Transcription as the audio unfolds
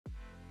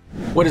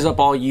What is up,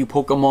 all you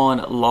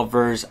Pokemon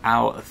lovers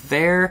out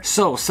there?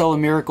 So Stellar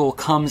Miracle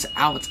comes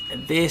out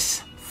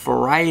this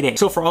Friday.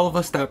 So for all of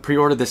us that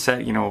pre-ordered the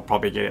set, you know, we'll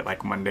probably get it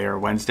like Monday or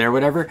Wednesday or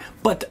whatever,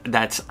 but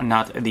that's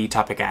not the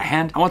topic at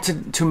hand. I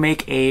wanted to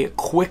make a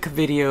quick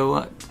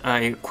video,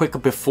 a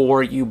quick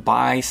before you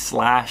buy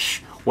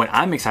slash what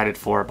I'm excited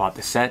for about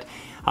the set.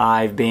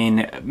 I've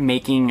been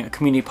making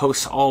community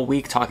posts all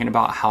week talking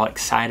about how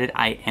excited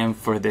I am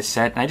for this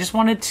set, and I just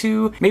wanted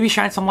to maybe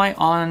shine some light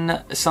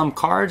on some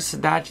cards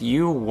that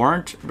you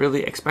weren't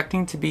really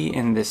expecting to be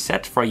in this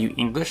set for you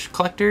English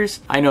collectors.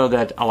 I know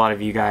that a lot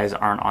of you guys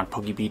aren't on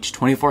PokeBeach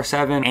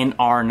 24/7 and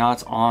are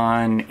not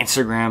on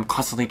Instagram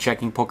constantly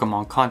checking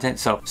Pokemon content.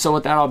 So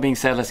with that all being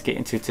said, let's get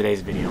into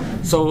today's video.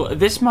 So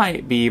this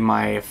might be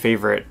my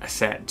favorite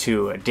set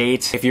to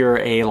date. If you're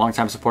a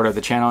longtime supporter of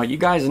the channel, you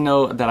guys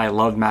know that I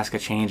love Mask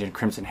of Change and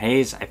Crimson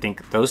Haze. I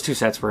think those two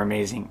sets were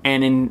amazing.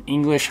 And in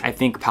English, I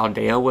think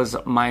Paldea was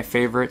my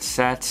favorite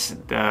set.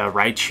 The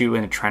Raichu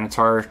and the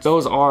Tyranitar,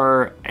 those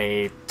are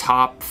a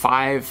top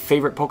 5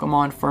 favorite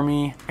Pokemon for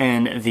me.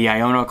 And the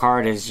Iono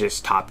card is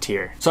just top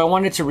tier. So I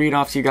wanted to read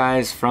off to you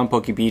guys from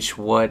PokeBeach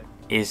what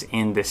is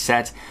in the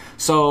set.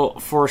 So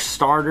for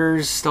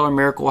starters, Stellar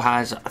Miracle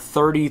has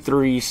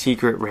 33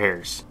 secret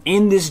rares.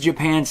 In this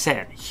Japan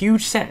set,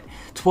 huge set,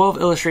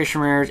 12 illustration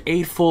rares,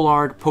 8 full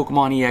art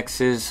Pokemon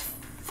EXs,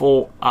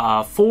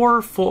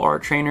 4 full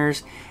art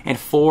trainers, and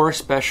 4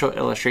 special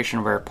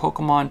illustration rare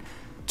Pokemon,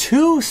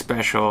 2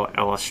 special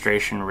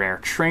illustration rare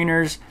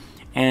trainers,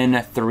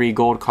 and 3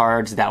 gold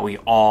cards that we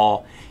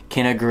all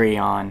can agree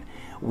on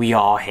we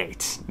all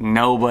hate.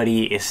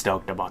 Nobody is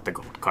stoked about the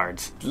gold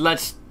cards.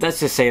 Let's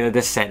just say that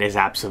this set is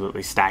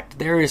absolutely stacked.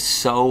 There is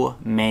so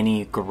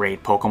many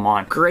great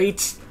Pokemon.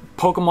 Great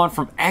Pokemon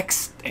from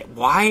X,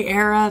 Y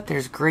era.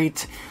 There's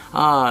great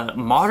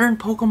modern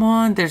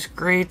Pokemon. There's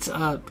great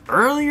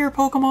earlier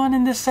Pokemon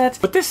in this set.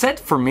 But this set,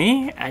 for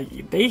me,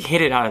 they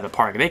hit it out of the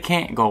park. They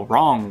can't go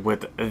wrong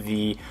with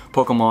the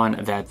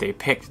Pokemon that they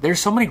picked.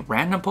 There's so many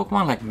random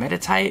Pokemon like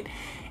Meditite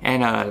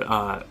and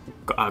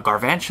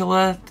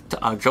Garvantula,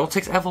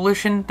 Joltix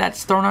evolution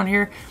that's thrown on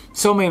here.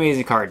 So many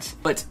amazing cards.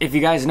 But if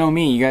you guys know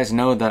me, you guys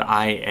know that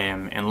I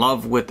am in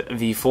love with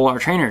the full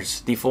art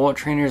trainers. The full art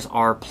trainers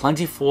are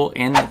plentiful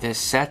in this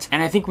set,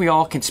 and I think we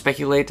all can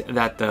speculate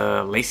that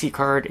the Lacey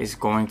card is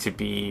going to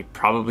be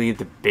probably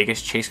the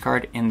biggest chase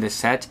card in this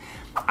set.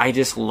 I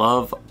just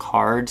love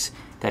cards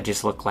that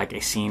just look like a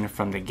scene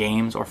from the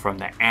games or from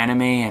the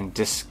anime, and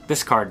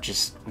this card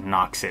just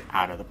knocks it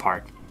out of the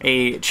park.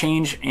 A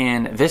change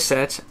in this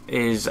set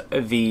is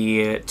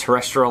the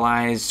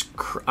terrestrialized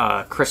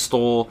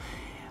crystal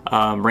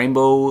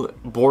rainbow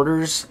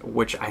borders,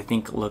 which I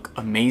think look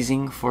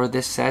amazing for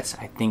this set.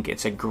 I think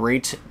it's a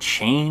great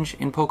change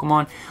in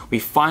Pokemon. We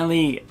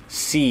finally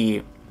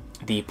see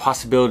the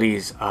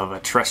possibilities of a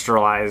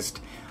terrestrialized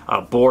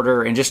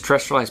border and just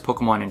terrestrialized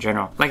Pokemon in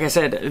general. Like I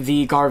said,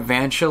 the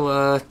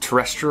Garvantula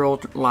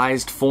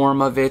terrestrialized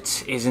form of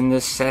it is in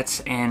this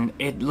set, and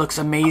it looks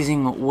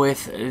amazing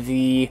with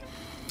the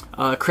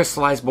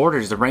crystallized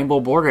borders, the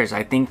rainbow borders.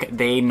 I think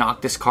they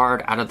knocked this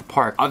card out of the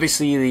park.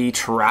 Obviously, the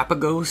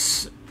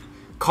Terapagos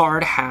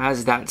card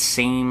has that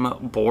same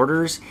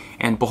borders,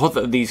 and both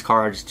of these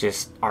cards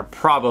just are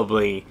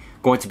probably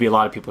going to be a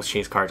lot of people's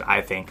chase cards,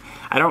 I think.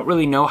 I don't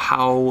really know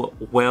how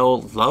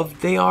well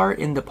loved they are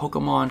in the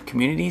Pokemon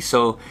community,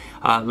 so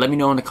let me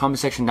know in the comment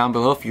section down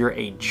below if you're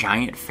a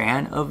giant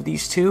fan of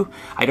these two.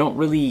 I don't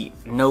really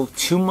know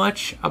too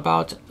much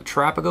about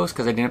Terapagos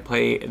because I didn't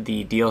play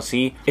the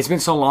DLC. It's been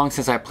so long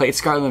since I played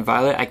Scarlet and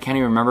Violet, I can't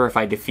even remember if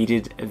I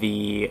defeated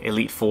the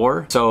Elite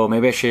Four, so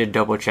maybe I should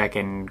double check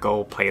and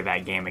go play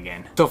that game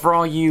again. So for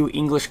all you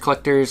English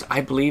collectors,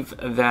 I believe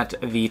that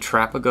the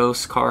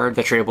Terapagos card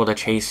that you're able to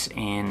chase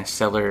in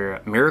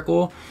Stellar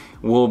Miracle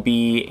will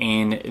be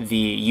in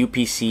the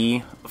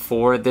UPC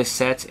for this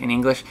set in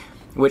English,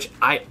 which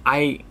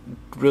I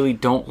really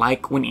don't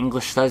like when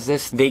English does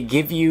this. They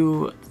give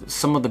you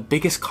some of the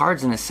biggest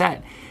cards in the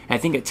set. I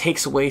think it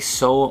takes away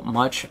so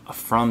much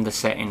from the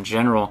set in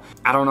general.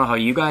 I don't know how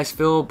you guys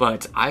feel,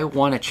 but I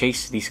want to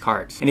chase these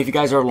cards. And if you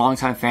guys are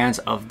longtime fans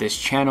of this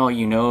channel,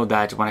 you know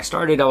that when I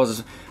started, I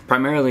was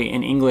primarily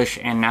in English,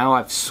 and now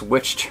I've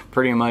switched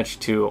pretty much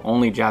to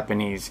only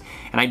Japanese.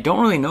 And I don't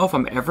really know if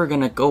I'm ever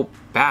gonna go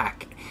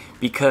back,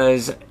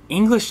 because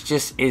English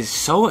just is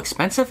so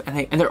expensive,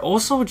 and they're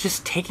also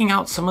just taking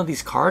out some of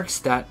these cards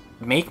that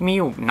make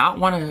me not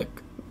want to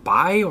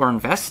buy or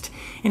invest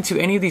into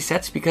any of these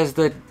sets because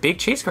the big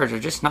chase cards are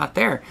just not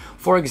there.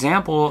 For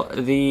example,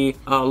 the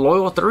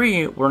Loyal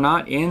 3 were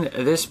not in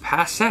this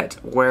past set,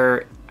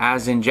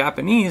 whereas in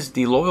Japanese,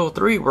 the Loyal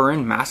 3 were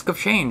in Mask of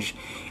Change,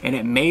 and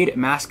it made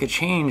Mask of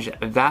Change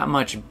that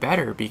much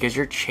better because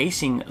you're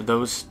chasing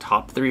those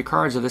top 3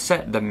 cards of the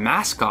set, the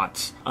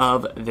mascots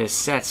of this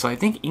set. So I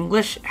think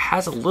English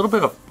has a little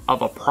bit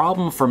of a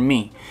problem for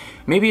me.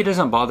 Maybe it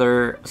doesn't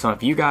bother some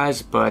of you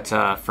guys, but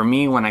for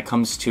me, when it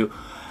comes to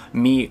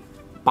me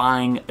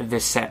buying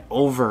this set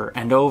over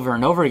and over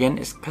and over again,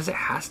 is because it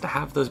has to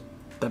have the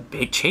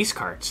big chase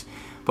cards.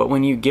 But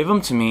when you give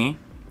them to me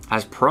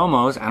as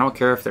promos. I don't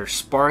care if they're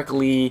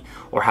sparkly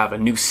or have a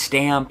new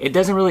stamp. It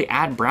doesn't really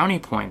add brownie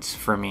points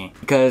for me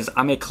because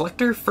I'm a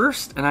collector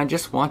first and I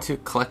just want to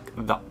collect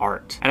the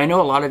art. And I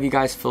know a lot of you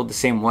guys feel the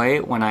same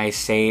way when I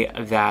say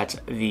that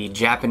the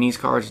Japanese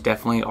cards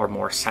definitely are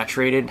more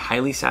saturated,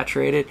 highly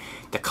saturated.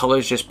 The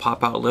colors just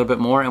pop out a little bit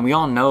more, and we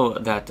all know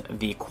that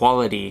the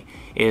quality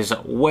is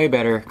way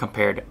better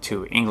compared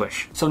to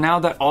English. So now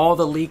that all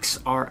the leaks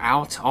are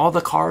out, all the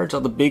cards,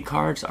 all the big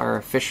cards are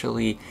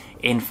officially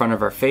in front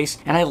of our face,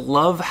 and I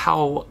love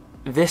how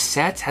this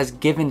set has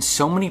given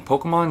so many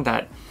Pokemon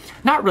that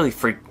not really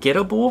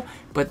forgettable,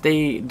 but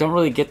they don't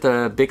really get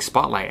the big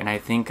spotlight. And I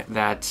think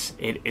that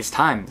it is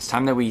time. It's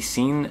time that we've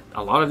seen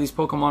a lot of these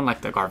Pokemon,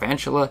 like the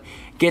Garvantula,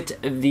 get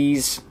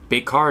these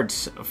big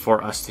cards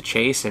for us to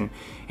chase and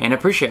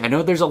appreciate. I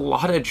know there's a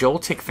lot of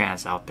Joltik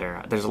fans out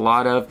there. There's a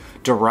lot of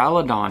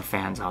Duraludon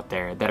fans out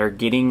there that are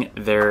getting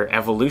their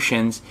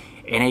evolutions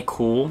in a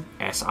cool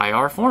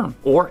SIR form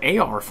or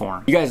AR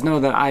form. You guys know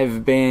that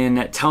I've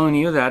been telling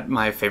you that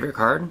my favorite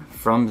card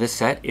from this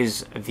set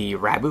is the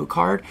Raboot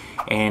card,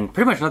 and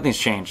pretty much nothing's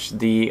changed.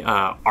 The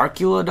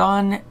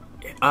Arculodon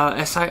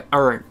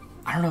or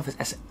I don't know if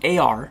it's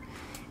AR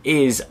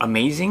is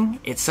amazing.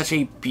 It's such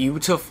a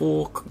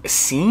beautiful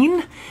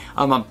scene.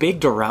 I'm a big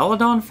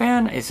Duraludon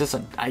fan. It's just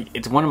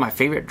it's one of my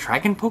favorite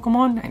dragon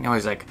Pokemon. I know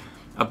he's like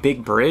a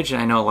big bridge,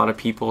 and I know a lot of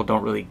people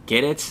don't really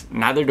get it.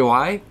 Neither do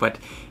I, but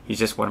he's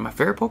just one of my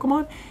favorite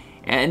Pokemon.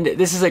 And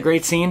this is a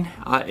great scene.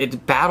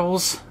 It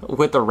battles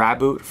with the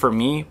Raboot for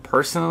me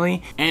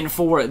personally. And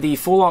for the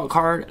full art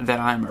card that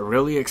I'm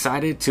really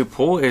excited to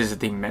pull is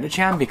the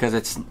Medicham, because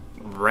it's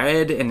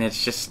red and it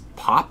just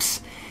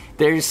pops.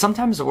 There's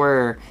sometimes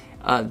where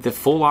the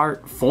full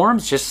art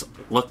forms just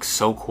look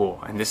so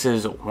cool, and this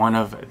is one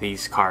of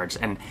these cards.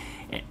 And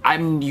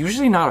I'm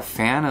usually not a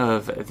fan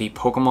of the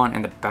Pokemon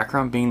and the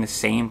background being the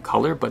same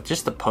color, but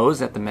just the pose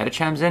that the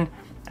Medicham's in,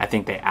 I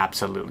think they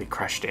absolutely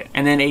crushed it.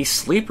 And then a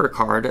sleeper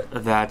card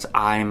that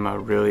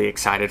I'm really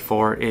excited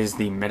for is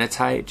the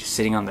Meditite, just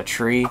sitting on the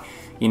tree.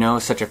 You know,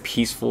 such a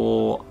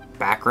peaceful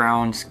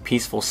background,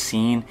 peaceful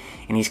scene,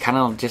 and he's kind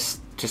of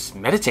just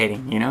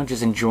meditating, you know,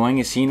 just enjoying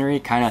his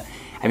scenery. Kind of,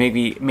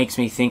 maybe makes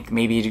me think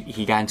maybe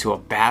he got into a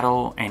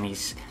battle and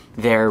he's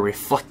there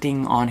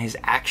reflecting on his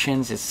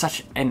actions. It's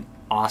such an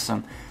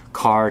awesome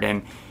card,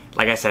 and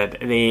like I said,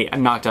 they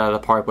knocked out of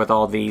the park with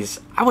all these,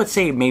 I would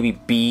say maybe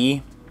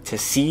B to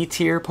C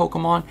tier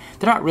Pokemon.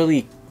 They're not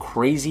really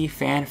crazy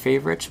fan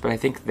favorites, but I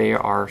think they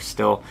are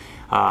still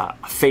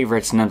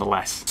favorites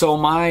nonetheless. So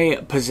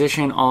my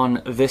position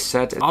on this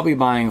set, I'll be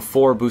buying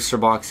 4 booster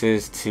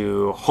boxes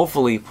to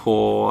hopefully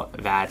pull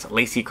that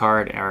Lacey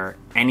card or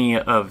any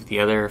of the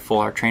other full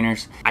art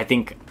trainers. I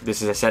think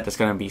this is a set that's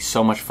going to be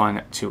so much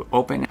fun to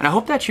open, and I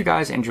hope that you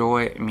guys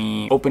enjoy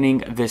me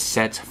opening this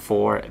set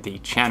for the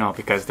channel,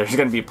 because there's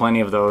going to be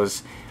plenty of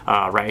those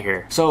right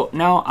here. So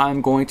now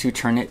I'm going to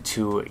turn it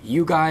to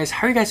you guys.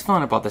 How are you guys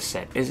feeling about this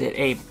set? Is it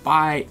a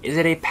buy? Is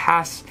it a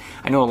pass?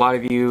 I know a lot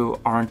of you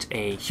aren't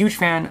a huge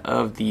fan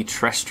of the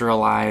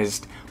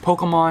terrestrialized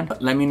Pokemon.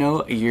 Let me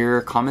know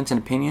your comments and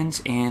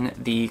opinions in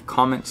the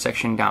comment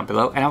section down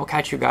below, and I will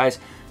catch you guys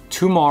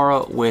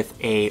tomorrow with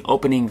a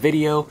opening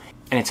video.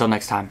 And until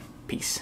next time, peace.